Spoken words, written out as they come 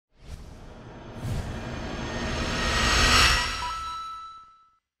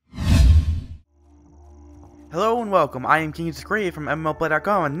Hello and welcome, I am KingScree from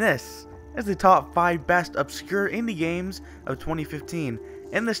MMOplay.com, and this is the top 5 best obscure indie games of 2015.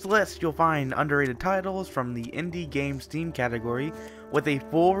 In this list, you'll find underrated titles from the Indie Game Steam category with a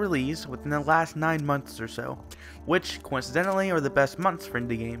full release within the last 9 months or so, which coincidentally are the best months for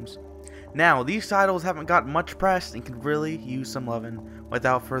indie games. Now, these titles haven't got much press and could really use some lovin'.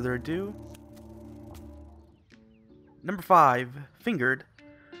 Without further ado, number 5, Fingered.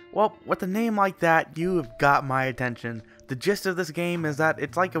 Well, with a name like that, you have got my attention. The gist of this game is that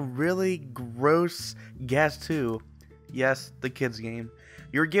it's like a really gross Guess Who. Yes, the kids game.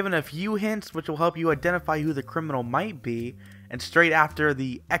 You're given a few hints which will help you identify who the criminal might be, and straight after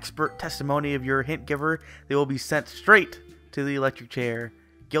the expert testimony of your hint giver, they will be sent straight to the electric chair,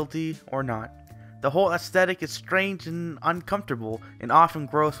 guilty or not. The whole aesthetic is strange and uncomfortable, and often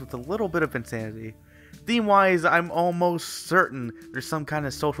gross with a little bit of insanity. Theme-wise, I'm almost certain there's some kind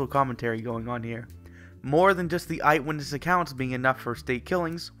of social commentary going on here. More than just the eyewitness accounts being enough for state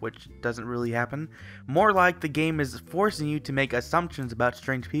killings, which doesn't really happen. More like the game is forcing you to make assumptions about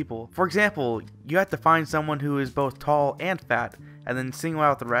strange people. For example, you have to find someone who is both tall and fat, and then single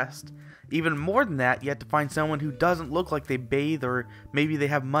out the rest. Even more than that, you have to find someone who doesn't look like they bathe or maybe they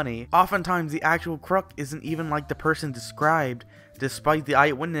have money. Oftentimes, the actual crook isn't even like the person described, despite the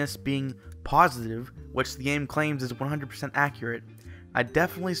eyewitness being positive, which the game claims is 100% accurate. I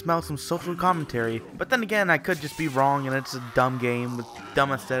definitely smell some social commentary, but then again, I could just be wrong and it's a dumb game with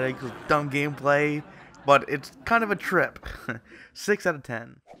dumb aesthetics, with dumb gameplay, but it's kind of a trip. 6 out of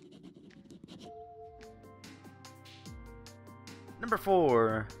 10. Number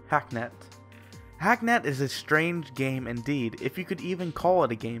 4, Hacknet. Hacknet is a strange game indeed, if you could even call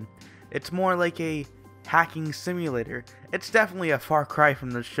it a game. It's more like a hacking simulator. It's definitely a far cry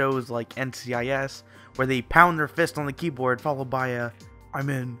from the shows like NCIS, where they pound their fist on the keyboard followed by a "I'm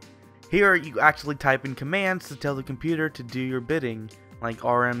in." Here you actually type in commands to tell the computer to do your bidding, like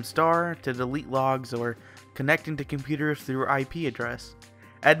RM star to delete logs or connecting to computers through your IP address.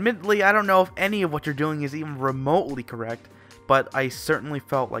 Admittedly, I don't know if any of what you're doing is even remotely correct, but I certainly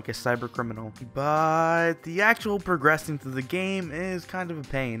felt like a cyber criminal. But the actual progressing through the game is kind of a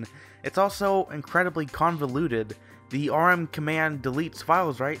pain. It's also incredibly convoluted. The RM command deletes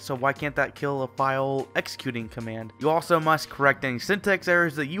files, right? So why can't that kill a file executing command? You also must correct any syntax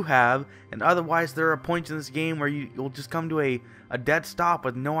errors that you have, and otherwise there are points in this game where you'll just come to a dead stop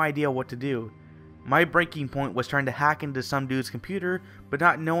with no idea what to do. My breaking point was trying to hack into some dude's computer, but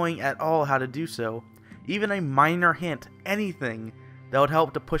not knowing at all how to do so. Even a minor hint, anything, that would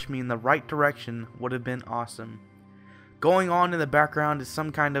help to push me in the right direction would have been awesome. Going on in the background is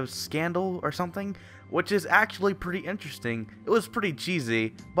some kind of scandal or something, which is actually pretty interesting. It was pretty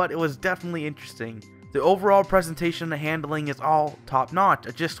cheesy, but it was definitely interesting. The overall presentation and handling is all top notch.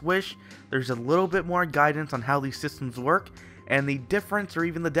 I just wish there's a little bit more guidance on how these systems work, and the difference or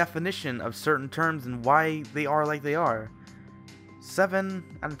even the definition of certain terms and why they are like they are. 7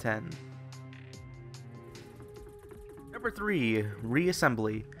 out of 10. Number 3,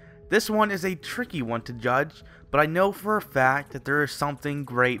 Reassembly. This one is a tricky one to judge, but I know for a fact that there is something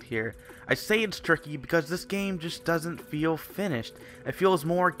great here. I say it's tricky because this game just doesn't feel finished. It feels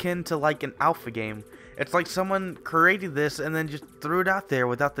more akin to like an alpha game. It's like someone created this and then just threw it out there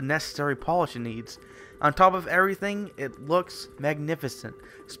without the necessary polish it needs. On top of everything, it looks magnificent.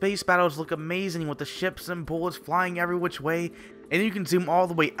 Space battles look amazing with the ships and bullets flying every which way, and you can zoom all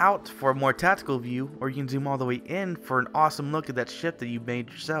the way out for a more tactical view, or you can zoom all the way in for an awesome look at that ship that you made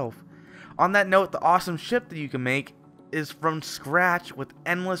yourself. On that note, the awesome ship that you can make is from scratch with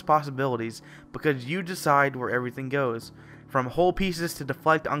endless possibilities, because you decide where everything goes. From whole pieces to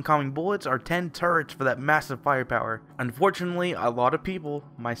deflect oncoming bullets or 10 turrets for that massive firepower. Unfortunately, a lot of people,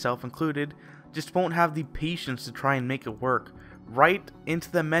 myself included, just won't have the patience to try and make it work. Right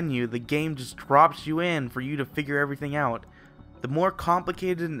into the menu, the game just drops you in for you to figure everything out. The more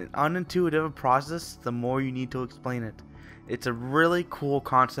complicated and unintuitive a process, the more you need to explain it. It's a really cool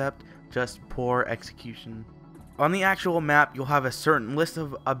concept, just poor execution. On the actual map, you'll have a certain list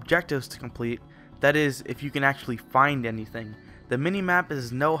of objectives to complete. That is, if you can actually find anything. The minimap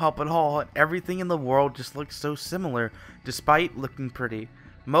is no help at all, and everything in the world just looks so similar, despite looking pretty.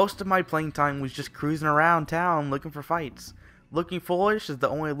 Most of my playing time was just cruising around town looking for fights. Looking foolish is the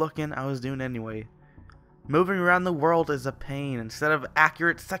only looking I was doing anyway. Moving around the world is a pain. Instead of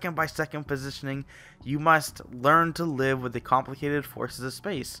accurate second-by-second positioning, you must learn to live with the complicated forces of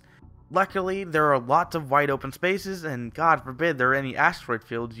space. Luckily, there are lots of wide open spaces, and God forbid there are any asteroid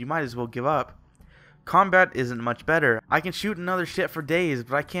fields, you might as well give up. Combat isn't much better. I can shoot another shit for days,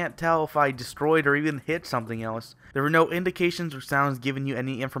 but I can't tell if I destroyed or even hit something else. There were no indications or sounds giving you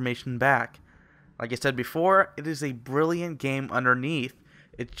any information back. Like I said before, it is a brilliant game underneath.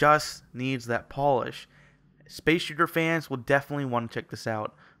 It just needs that polish. Space shooter fans will definitely want to check this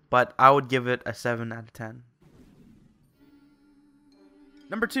out, but I would give it a 7 out of 10.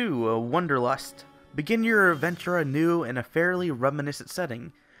 Number 2, Wanderlust. Begin your adventure anew in a fairly reminiscent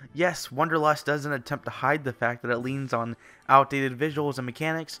setting. Yes, Wanderlust doesn't attempt to hide the fact that it leans on outdated visuals and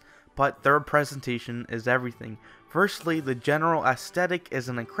mechanics, but their presentation is everything. Firstly, the general aesthetic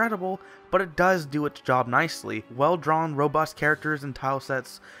isn't incredible, but it does do its job nicely. Well-drawn, robust characters and tile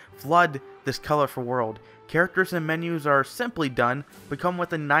sets flood this colorful world. Characters and menus are simply done, but come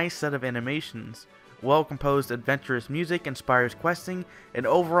with a nice set of animations. Well-composed, adventurous music inspires questing, and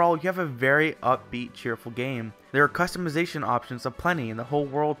overall, you have a very upbeat, cheerful game. There are customization options aplenty in the whole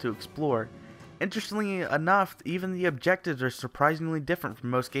world to explore. Interestingly enough, even the objectives are surprisingly different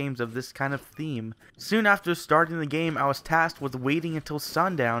from most games of this kind of theme. Soon after starting the game, I was tasked with waiting until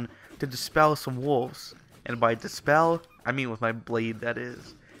sundown to dispel some wolves. And by dispel, I mean with my blade, that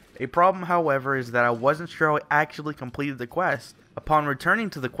is. A problem, however, is that I wasn't sure I actually completed the quest. Upon returning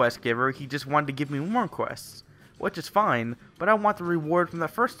to the quest giver, he just wanted to give me more quests, which is fine, but I want the reward from the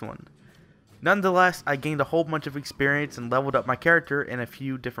first one. Nonetheless, I gained a whole bunch of experience and leveled up my character in a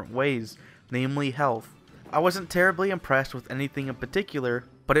few different ways, namely health. I wasn't terribly impressed with anything in particular,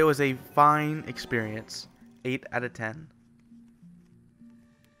 but it was a fine experience. 8 out of 10.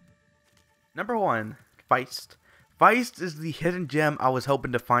 Number 1, Feist. Feist is the hidden gem I was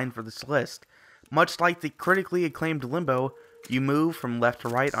hoping to find for this list. Much like the critically acclaimed Limbo, you move from left to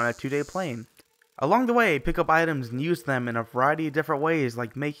right on a 2D plane. Along the way, pick up items and use them in a variety of different ways,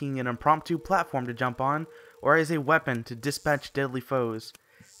 like making an impromptu platform to jump on, or as a weapon to dispatch deadly foes.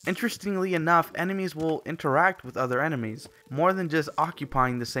 Interestingly enough, enemies will interact with other enemies, more than just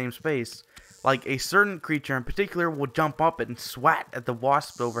occupying the same space. Like a certain creature in particular will jump up and swat at the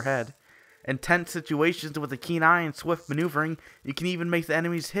wasp overhead. In tense situations with a keen eye and swift maneuvering, you can even make the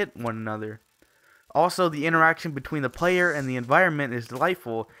enemies hit one another. Also, the interaction between the player and the environment is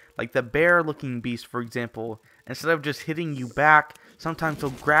delightful, like the bear-looking beast, for example. Instead of just hitting you back, sometimes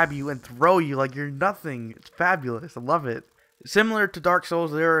he'll grab you and throw you like you're nothing. It's fabulous. I love it. Similar to Dark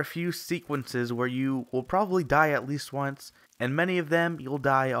Souls, there are a few sequences where you will probably die at least once, and many of them you'll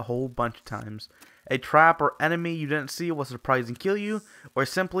die a whole bunch of times. A trap or enemy you didn't see will surprise and kill you, or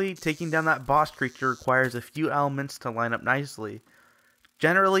simply taking down that boss creature requires a few elements to line up nicely.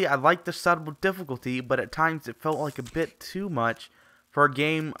 Generally, I like the subtle difficulty, but at times it felt like a bit too much for a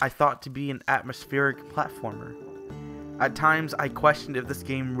game I thought to be an atmospheric platformer. At times, I questioned if this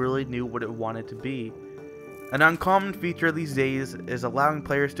game really knew what it wanted to be. An uncommon feature these days is allowing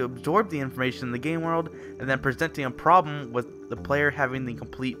players to absorb the information in the game world and then presenting a problem with the player having the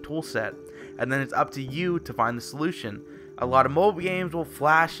complete toolset, and then it's up to you to find the solution. A lot of mobile games will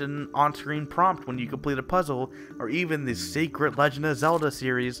flash an on-screen prompt when you complete a puzzle, or even the sacred Legend of Zelda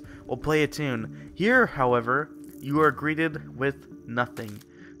series will play a tune. Here, however, you are greeted with nothing.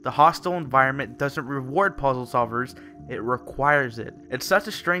 The hostile environment doesn't reward puzzle solvers, it requires it. It's such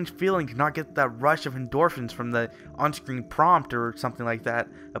a strange feeling to not get that rush of endorphins from the on-screen prompt or something like that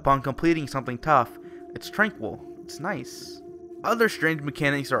upon completing something tough. It's tranquil. It's nice. Other strange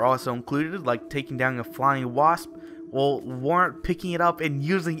mechanics are also included, like taking down a flying wasp will warrant picking it up and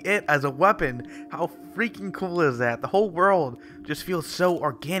using it as a weapon. How freaking cool is that? The whole world just feels so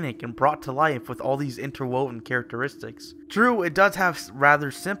organic and brought to life with all these interwoven characteristics. True, it does have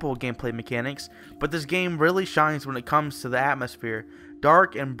rather simple gameplay mechanics, but this game really shines when it comes to the atmosphere.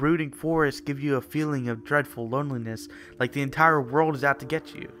 Dark and brooding forests give you a feeling of dreadful loneliness, like the entire world is out to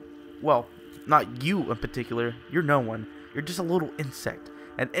get you. Well, not you in particular, you're no one. You're just a little insect.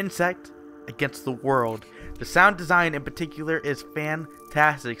 An insect against the world. The sound design in particular is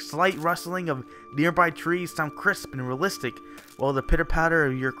fantastic. Slight rustling of nearby trees sound crisp and realistic, while the pitter-patter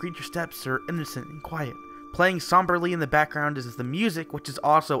of your creature steps are innocent and quiet. Playing somberly in the background is the music, which is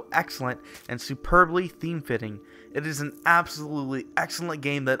also excellent and superbly theme-fitting. It is an absolutely excellent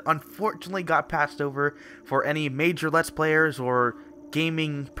game that unfortunately got passed over for any major Let's Players or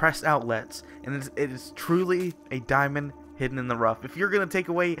gaming press outlets, and it is truly a diamond hidden in the rough. If you're going to take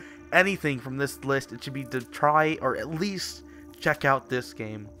away anything from this list, it should be to try or at least check out this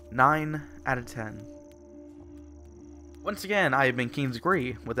game. 9 out of 10. Once again, I have been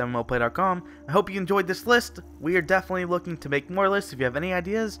KingsGree with MMOplay.com. I hope you enjoyed this list. We are definitely looking to make more lists. If you have any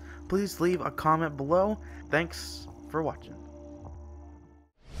ideas, please leave a comment below. Thanks for watching.